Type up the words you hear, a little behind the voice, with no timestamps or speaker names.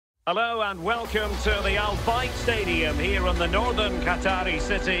Hello and welcome to the Al Bayt Stadium here in the northern Qatari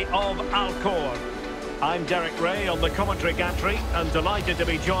city of Al Khor. I'm Derek Ray on the commentary gantry and delighted to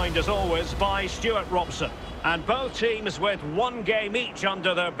be joined as always by Stuart Robson. And both teams with one game each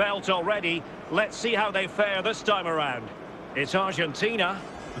under their belt already. Let's see how they fare this time around. It's Argentina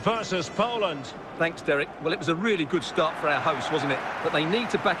versus Poland. Thanks, Derek. Well, it was a really good start for our hosts, wasn't it? But they need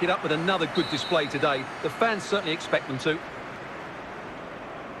to back it up with another good display today. The fans certainly expect them to.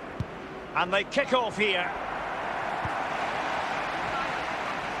 And they kick off here.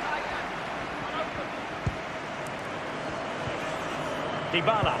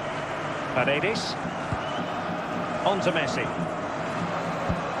 Dybala. Paredes. On to Messi.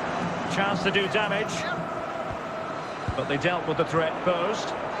 Chance to do damage. But they dealt with the threat posed.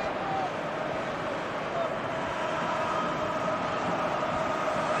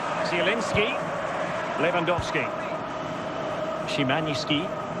 Zielinski. Lewandowski.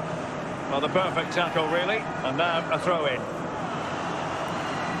 Szymański. Well, the perfect tackle, really. And now a throw-in.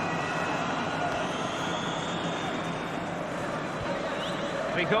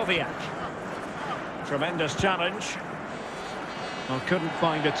 Vigoviak. Tremendous challenge. Well, couldn't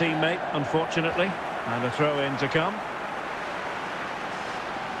find a teammate, unfortunately. And a throw-in to come.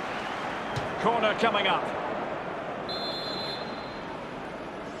 Corner coming up.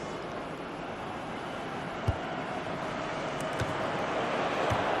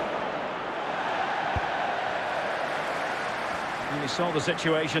 We saw the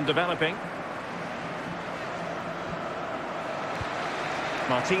situation developing.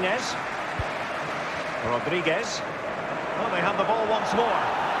 Martinez. Rodriguez. Oh, they have the ball once more.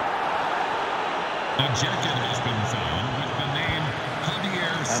 A jacket has been found with the name Javier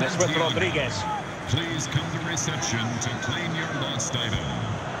And it's with Santiago. Rodriguez. Please come to reception to claim your lost item.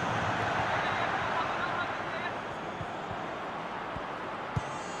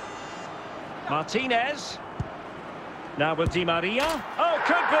 Martinez. Now with Di Maria. Oh,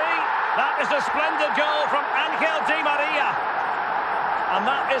 could be. That is a splendid goal from Angel Di Maria. And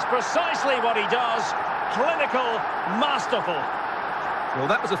that is precisely what he does. Clinical, masterful. Well,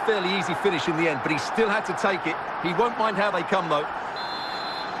 that was a fairly easy finish in the end, but he still had to take it. He won't mind how they come, though.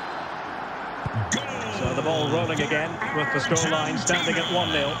 So the ball rolling again with the scoreline standing at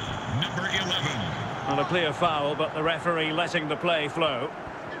 1-0. Number 11. On a clear foul, but the referee letting the play flow.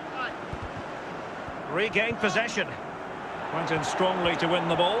 Regained possession. Went in strongly to win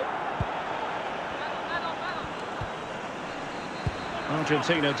the ball.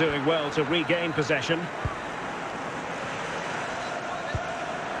 Argentina doing well to regain possession.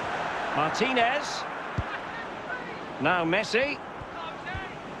 Martinez. Now Messi.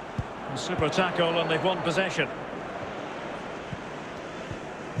 A super tackle and they've won possession.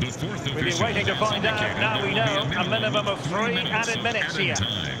 The fourth We've been official waiting to has find out. indicated Now there we will be know a minimum of 3 added of minutes added here.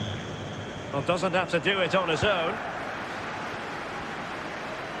 time. Well, doesn't have to do it on his own.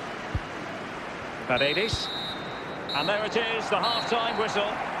 Paredes. And there it is, the half-time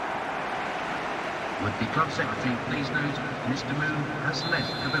whistle. Would the club secretary please note Mr. Moon has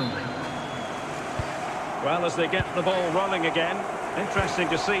left the building. Well, as they get the ball rolling again, interesting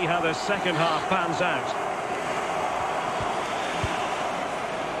to see how the second half pans out.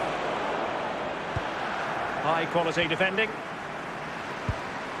 High-quality defending.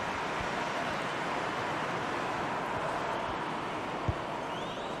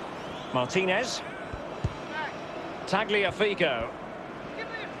 Martinez. Tagliafico.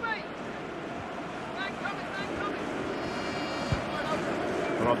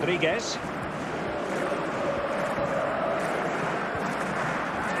 Rodriguez.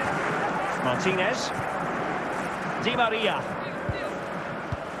 Martinez. Di Maria.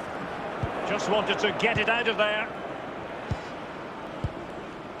 Just wanted to get it out of there.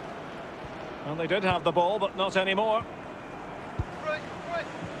 Well, they did have the ball, but not anymore.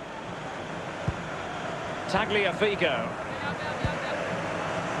 Tagliafico.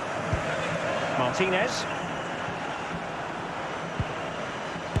 Martinez.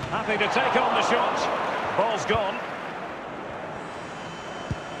 Happy to take on the shot. Ball's gone.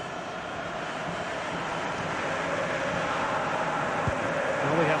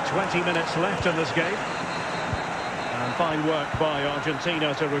 Well, we have 20 minutes left in this game. And fine work by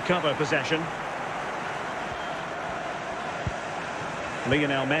Argentina to recover possession.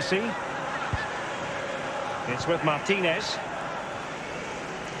 Lionel Messi. It's with Martinez.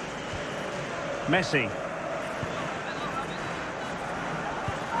 Messi.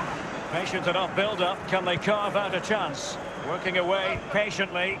 Patient enough build-up. Can they carve out a chance? Working away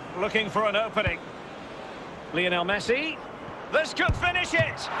patiently, looking for an opening. Lionel Messi. This could finish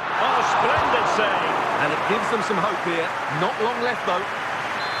it. Oh, splendid save. And it gives them some hope here. Not long left, though.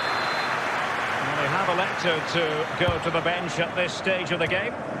 They have elected to go to the bench at this stage of the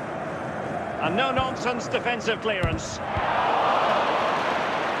game. And no-nonsense defensive clearance.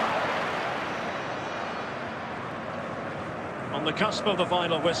 On the cusp of the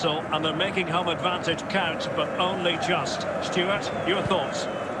final whistle, and they're making home advantage count, but only just. Stuart, your thoughts?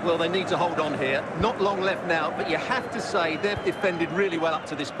 Well, they need to hold on here. Not long left now, but you have to say they've defended really well up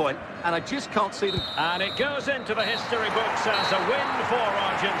to this point, and I just can't see them. And it goes into the history books as a win for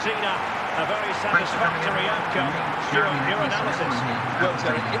Argentina. A very satisfactory outcome. Stuart, your analysis? Well,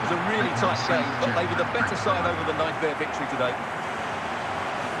 Derek, it was a really tight game, but they were the better side over the night, their victory today.